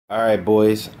All right,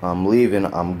 boys, I'm leaving.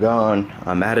 I'm gone.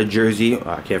 I'm out of Jersey.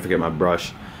 I can't forget my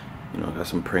brush. You know, I got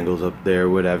some Pringles up there,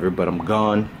 whatever, but I'm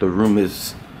gone. The room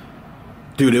is...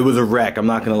 Dude, it was a wreck. I'm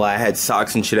not gonna lie. I had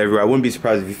socks and shit everywhere. I wouldn't be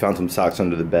surprised if you found some socks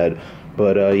under the bed.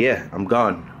 But, yeah, I'm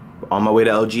gone. On my way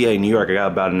to LGA, New York. I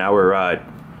got about an hour ride.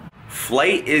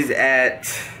 Flight is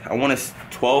at, I want to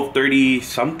 12:30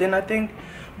 something, I think.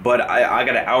 But I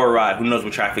got an hour ride. Who knows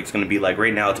what traffic's gonna be like.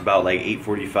 Right now it's about like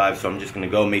 8:45, so I'm just gonna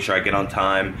go make sure I get on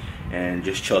time and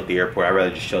just chill at the airport. I'd rather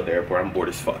just chill at the airport. I'm bored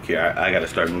as fuck here. I gotta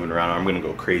start moving around. I'm gonna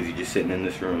go crazy just sitting in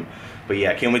this room. But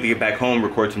yeah, I can't wait to get back home,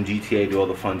 record some GTA, do all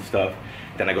the fun stuff.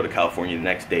 Then I go to California the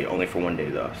next day, only for one day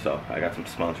though. So I got some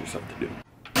sponsor stuff to do.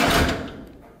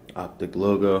 Optic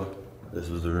logo. This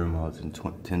was the room I was in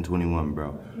 1021,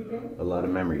 bro. A lot of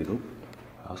memories. Oop,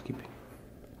 housekeeping.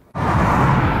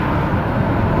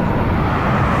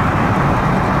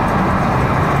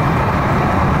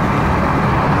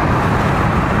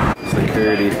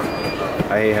 Security.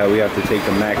 I hate how we have to take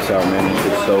the max out, man. It's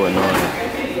just so annoying.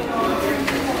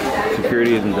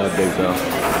 Security isn't that big though.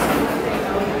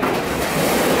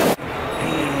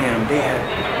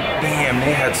 Damn,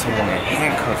 they had someone in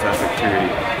handcuffs at security.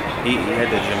 He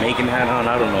had the Jamaican hat on.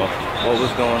 I don't know what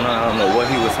was going on. I don't know what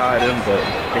he was hiding, but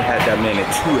they had that man in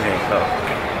 2 handcuffs.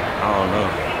 I don't know.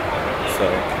 So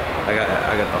I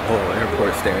got the whole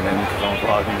airport staring at me because I'm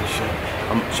vlogging this shit.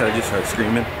 Should I just start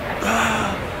screaming?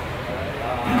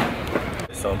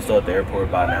 So I'm still at the airport,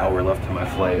 about an hour left to my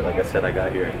flight. Like I said, I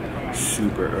got here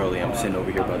super early. I'm sitting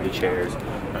over here by the chairs.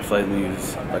 My flight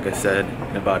leaves, like I said,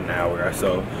 in about an hour or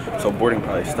so. So boarding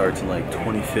probably starts in like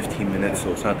 20-15 minutes,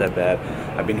 so it's not that bad.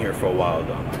 I've been here for a while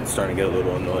though. I'm starting to get a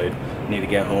little annoyed. I need to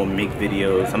get home, make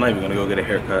videos. I'm not even gonna go get a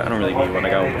haircut. I don't really need one. I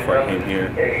got one before I came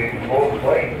here. I'll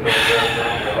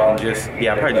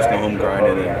probably just go home, grind,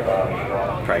 and then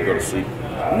probably go to sleep.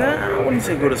 Nah, I wouldn't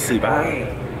say go to sleep. I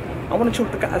want to chill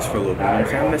with the guys for a little bit. You know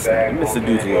what I'm saying? I miss the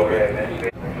dudes a little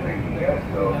bit.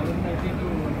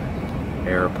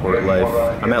 Airport life.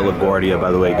 I'm at LaGuardia,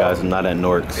 by the way, guys. I'm not at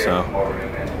Newark, so. All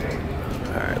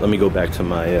right, let me go back to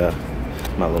my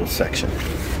my little section. 28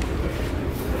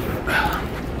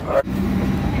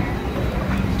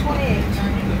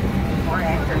 more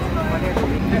actors,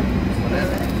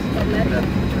 whatever.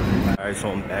 All right,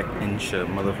 so I'm back in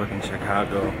motherfucking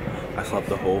Chicago. I slept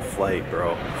the whole flight,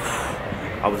 bro.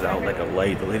 I was out like a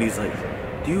light. The lady's like,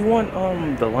 "Do you want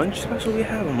the lunch special we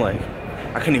have?" I'm like,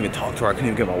 I couldn't even talk to her. I couldn't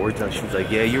even get my words out. She was like,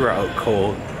 "Yeah, you were out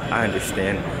cold. I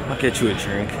understand. I'll get you a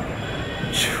drink."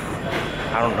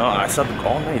 I don't know. I slept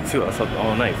all night too. I slept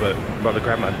all night, but I'm about to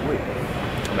grab my wait.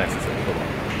 I'm actually saying, hold on.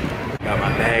 Got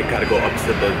my bag. Gotta go up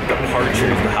to the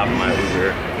departures to hop in my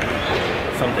Uber.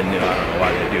 Something new. I don't know why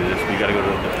they do this. We gotta go to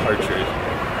the departures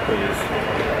because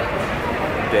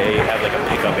they have like a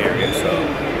pickup area. So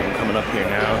I'm coming up here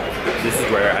now. This is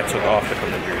where I took off to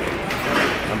come to Jersey.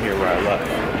 I'm here where I left.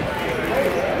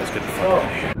 Let's get the fuck out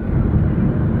of here.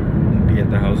 Be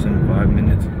at the house in 5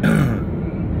 minutes.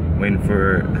 Waiting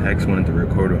for Hex wanted to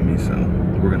record with me, so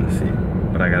we're gonna see.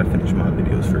 But I gotta finish my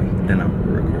videos first. Then I'm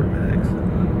gonna record with Hex.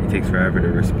 It takes forever to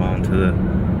respond to the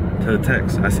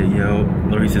text. I say, "Yo,"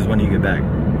 Lori says, "When do you get back?"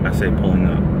 I say, "Pulling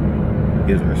up."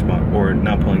 He doesn't respond, or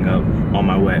not pulling up, on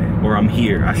my way, or "I'm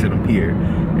here." I said, "I'm here,"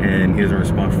 and he doesn't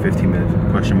respond for 15 minutes.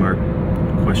 Question mark.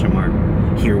 Question mark.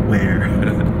 Here where?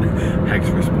 Hex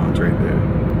response right there.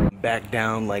 Back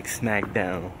down like smack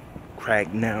down.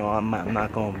 Crack now. I'm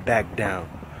not going back down.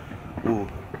 Ooh.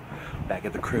 Back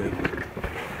at the crib.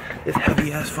 This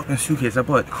heavy ass fucking suitcase. I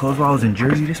bought clothes while I was in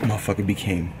Jersey. This motherfucker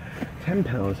became 10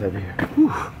 pounds heavier.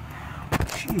 Whew.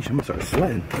 Sheesh, I'm gonna start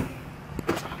sweating.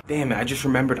 Damn it, I just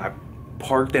remembered I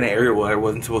parked in an area where I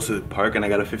wasn't supposed to park and I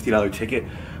got a $50 ticket.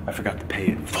 I forgot to pay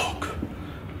it. Fuck.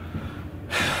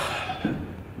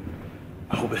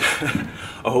 I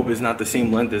hope it's not the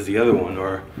same length as the other one,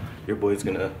 or your boy's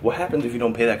gonna... What happens if you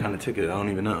don't pay that kind of ticket? I don't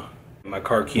even know. My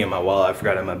car key and my wallet, I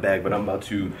forgot in my bag, but I'm about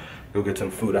to go get some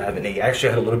food. I haven't ate. I actually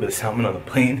had a little bit of salmon on the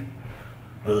plane.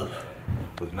 Ugh,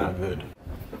 was not good.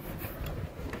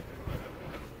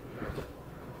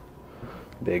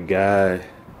 Big guy.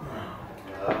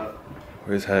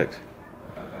 Where's Hex?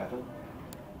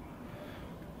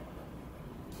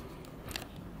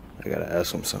 I gotta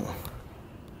ask him something.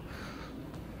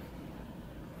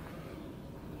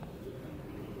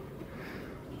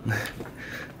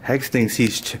 Hex thinks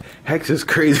Hex is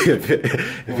crazy if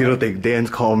you don't think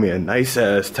Dan's calling me a nice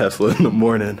ass Tesla in the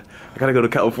morning. I gotta go to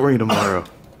California tomorrow.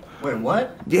 Wait,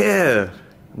 what? Yeah,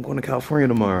 I'm going to California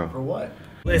tomorrow. For what?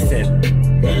 Listen,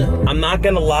 I'm not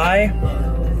gonna lie.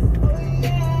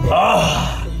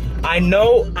 I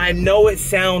know it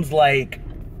sounds like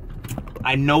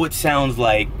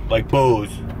BoZe.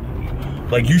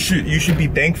 Like you should be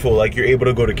thankful like you're able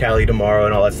to go to Cali tomorrow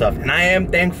and all that stuff. And I am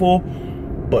thankful,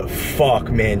 but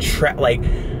fuck, man, like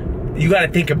you gotta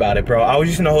think about it, bro. I was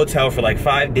just in a hotel for like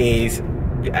 5 days.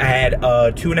 I had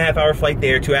a 2.5 hour flight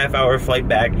there, 2.5 hour flight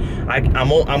back.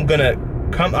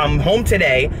 I'm home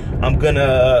today. I'm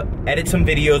gonna edit some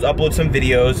videos, upload some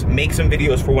videos, make some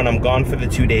videos for when I'm gone for the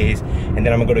 2 days, and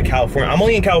then I'm gonna go to California. I'm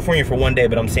only in California for 1 day,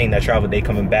 but I'm saying that travel day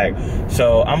coming back.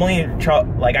 So I'm only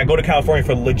like I go to California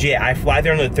for legit. I fly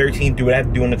there on the 13th, do what I have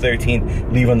to do on the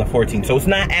 13th, leave on the 14th. So it's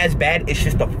not as bad. It's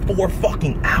just the 4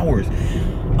 fucking hours.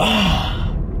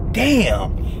 Ah,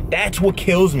 damn. That's what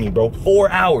kills me, bro.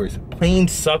 4 hours.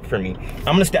 Planes suck for me.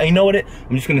 I'm gonna stay, you know what?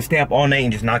 I'm just gonna stay up all night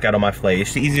and just knock out on my flight.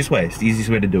 It's the easiest way. It's the easiest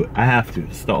way to do it. I have to.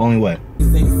 It's the only way.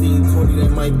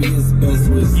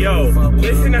 Yo,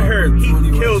 listen to her.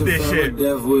 He killed this shit.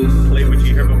 Play what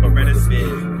you heard about Beretta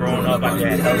Smith. Growing up, I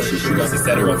had hella shooters,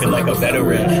 etc. Feel like a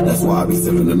veteran. That's why I be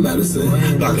sipping the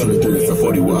medicine. Locked on the street for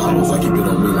 41 hours. I keep it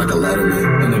on me like a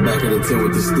letterman. In the back of the tin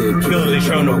with the stick. Killed it,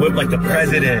 showing the whip like the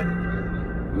president.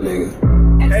 Nigga.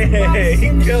 Hey, he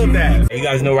killed that. You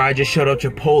guys know where I just showed up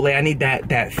Chipotle. I need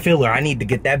that filler. I need to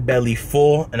get that belly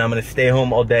full, and I'm gonna stay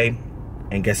home all day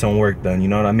and get some work done. You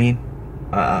know what I mean?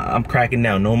 I'm cracking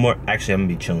down. No more. Actually, I'm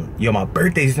gonna be chilling. Yo, my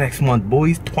birthday's next month,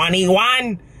 boys.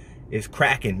 21 is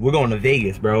cracking. We're going to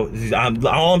Vegas, bro.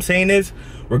 All I'm saying is,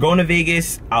 we're going to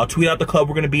Vegas. I'll tweet out the club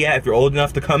we're gonna be at. If you're old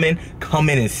enough to come in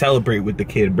and celebrate with the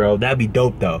kid, bro. That'd be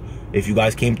dope, though. If you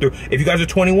guys came through. If you guys are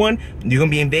 21, you're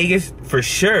gonna be in Vegas for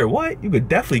sure. What? You could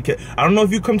definitely. I don't know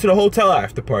if you come to the hotel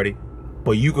after party,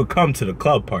 but you could come to the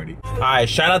club party. All right,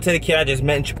 shout out to the kid I just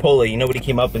met in Chipotle. You know what he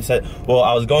came up and said? Well,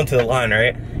 I was going to the line,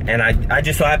 right? And I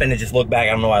just so happened to just look back.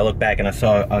 I don't know why I looked back and I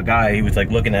saw a guy. He was like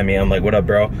looking at me. I'm like, what up,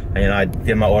 bro? And I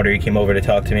did my order. He came over to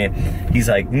talk to me. He's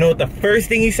like, you know what the first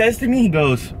thing he says to me? He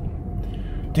goes,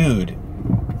 dude,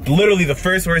 literally the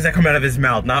first words that come out of his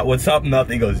mouth, not what's up,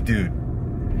 nothing. He goes, dude,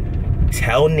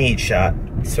 tell Nate Shot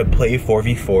to play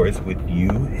 4v4s with you,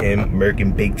 him, Merc,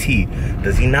 and Big T.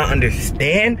 Does he not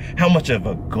understand how much of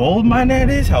a gold mine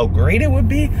that is? How great it would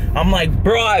be? I'm like,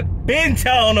 bro, I've been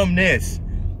telling him this.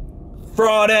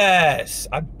 Fraud ass.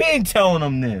 I've been telling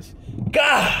him this.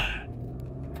 God.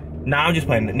 Nah, I'm just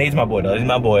playing. Nate's my boy, though. He's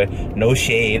my boy. No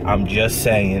shade. I'm just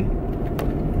saying. You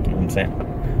know what I'm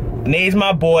saying? Nate's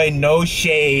my boy. No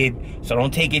shade. So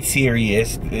don't take it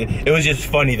serious. It was just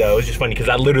funny, though. It was just funny because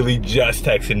I literally just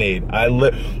texted Nate. I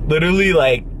literally,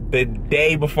 like, the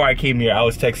day before I came here, I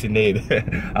was texting Nate.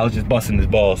 I was just busting his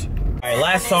balls. All right,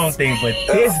 last song thing, but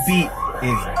this beat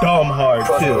is dumb hard,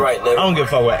 too. I don't give a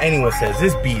fuck what anyone says.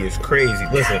 This beat is crazy.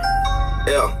 Listen.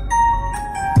 Yeah.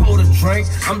 Drink.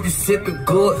 I'm just sick of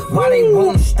good. Why they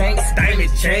want to stank? Diamond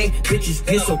chain. Bitches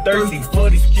get so thirsty for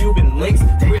these Cuban links.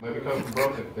 Might become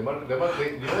broken.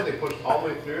 You know they pushed all the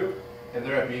way through, and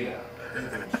they're at B now.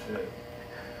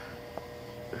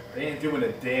 They ain't doing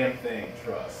a damn thing.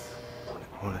 Trust.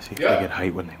 I want to see if they get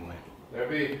hype when they win. They're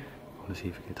B. I want to see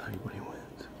if he gets hype when he wins.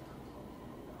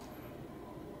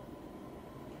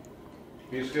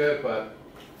 He's good, but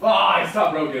he's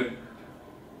top broken.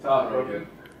 Top broken.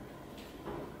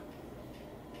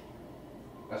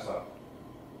 That's up.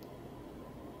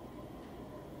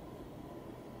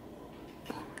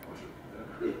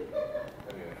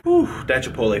 Whew, that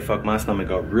Chipotle fucked my stomach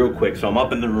up real quick. So I'm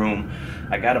up in the room.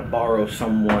 I gotta borrow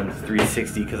someone's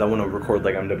 360 because I want to record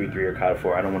like MW3 or COD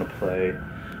 4. I don't want to play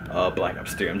Black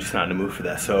Ops 3. I'm just not in the mood for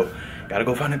that. So gotta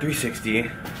go find a 360.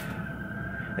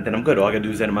 And then I'm good. All I gotta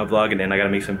do is edit my vlog, and then I gotta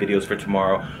make some videos for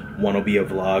tomorrow. One will be a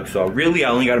vlog. So really, I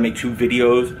only gotta make 2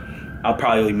 videos. I'll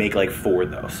probably make like 4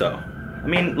 though. So I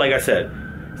mean, like I said,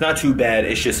 it's not too bad.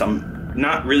 It's just I'm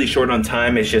not really short on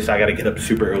time. It's just I gotta get up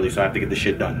super early, so I have to get this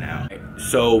shit done now.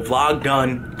 So vlog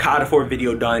done, COD 4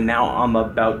 video done. Now I'm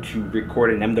about to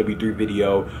record an MW3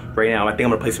 video. Right now, I think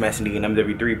I'm gonna play some S&D in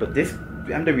MW3, but this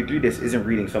MW3 disc isn't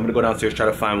reading, so I'm gonna go downstairs, try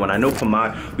to find one. I know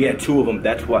Pamad, we had 2 of them.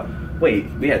 That's what. Wait,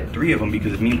 we had 3 of them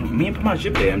because me and Pamad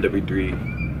shipped the MW3.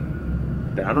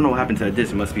 I don't know what happened to that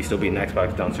disc. It must be still be an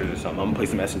Xbox downstairs or something. I'm gonna play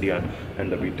some S&D on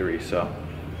MW3. So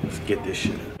let's get this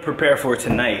shit. Prepare for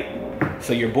tonight.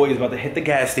 So your boy is about to hit the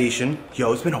gas station.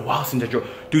 Yo, it's been a while since I drove.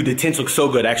 Dude, the tints look so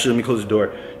good. Actually, let me close the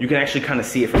door. You can actually kind of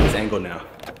see it from this angle now.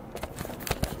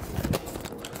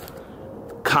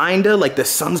 Kinda, like the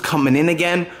sun's coming in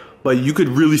again, but you could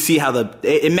really see how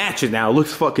it matches now. It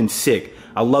looks fucking sick.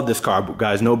 I love this car,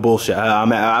 guys. No bullshit.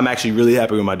 I'm actually really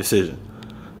happy with my decision.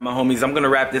 My homies, I'm gonna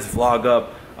wrap this vlog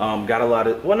up. Got a lot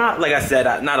of, well, not like I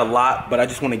said, not a lot, but I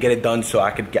just want to get it done so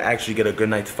I could actually get a good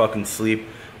night's fucking sleep.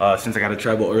 Since I gotta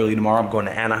travel early tomorrow, I'm going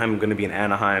to Anaheim. I'm gonna be in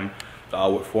Anaheim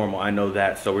with Formal. I know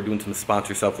that, so we're doing some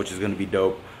sponsor stuff, which is gonna be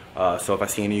dope. So if I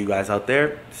see any of you guys out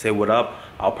there, say what up.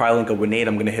 I'll probably link up with Nate.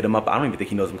 I'm gonna hit him up. I don't even think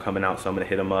he knows I'm coming out, so I'm gonna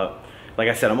hit him up. Like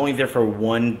I said, I'm only there for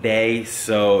 1 day,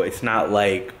 so it's not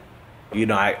like, you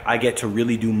know, I get to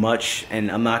really do much.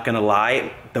 And I'm not gonna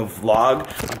lie, the vlog,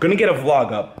 I'm gonna get a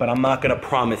vlog up, but I'm not gonna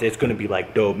promise it's gonna be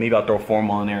like dope. Maybe I'll throw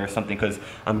Formal in there or something, because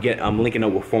I'm linking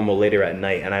up with Formal later at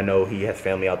night, and I know he has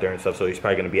family out there and stuff, so he's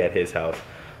probably gonna be at his house.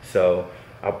 So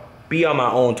I'll be on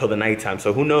my own till the nighttime,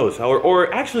 so who knows?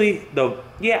 Or actually,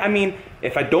 yeah, I mean,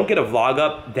 if I don't get a vlog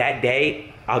up that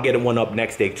day, I'll get one up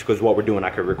next day, because what we're doing, I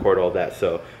could record all that,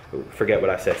 so forget what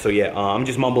I said. So yeah, I'm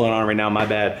just mumbling on right now, my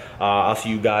bad. I'll see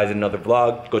you guys in another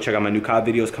vlog. Go check out my new COD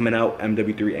videos coming out,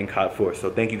 MW3 and COD 4. So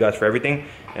thank you guys for everything,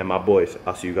 and my boys,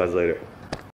 I'll see you guys later.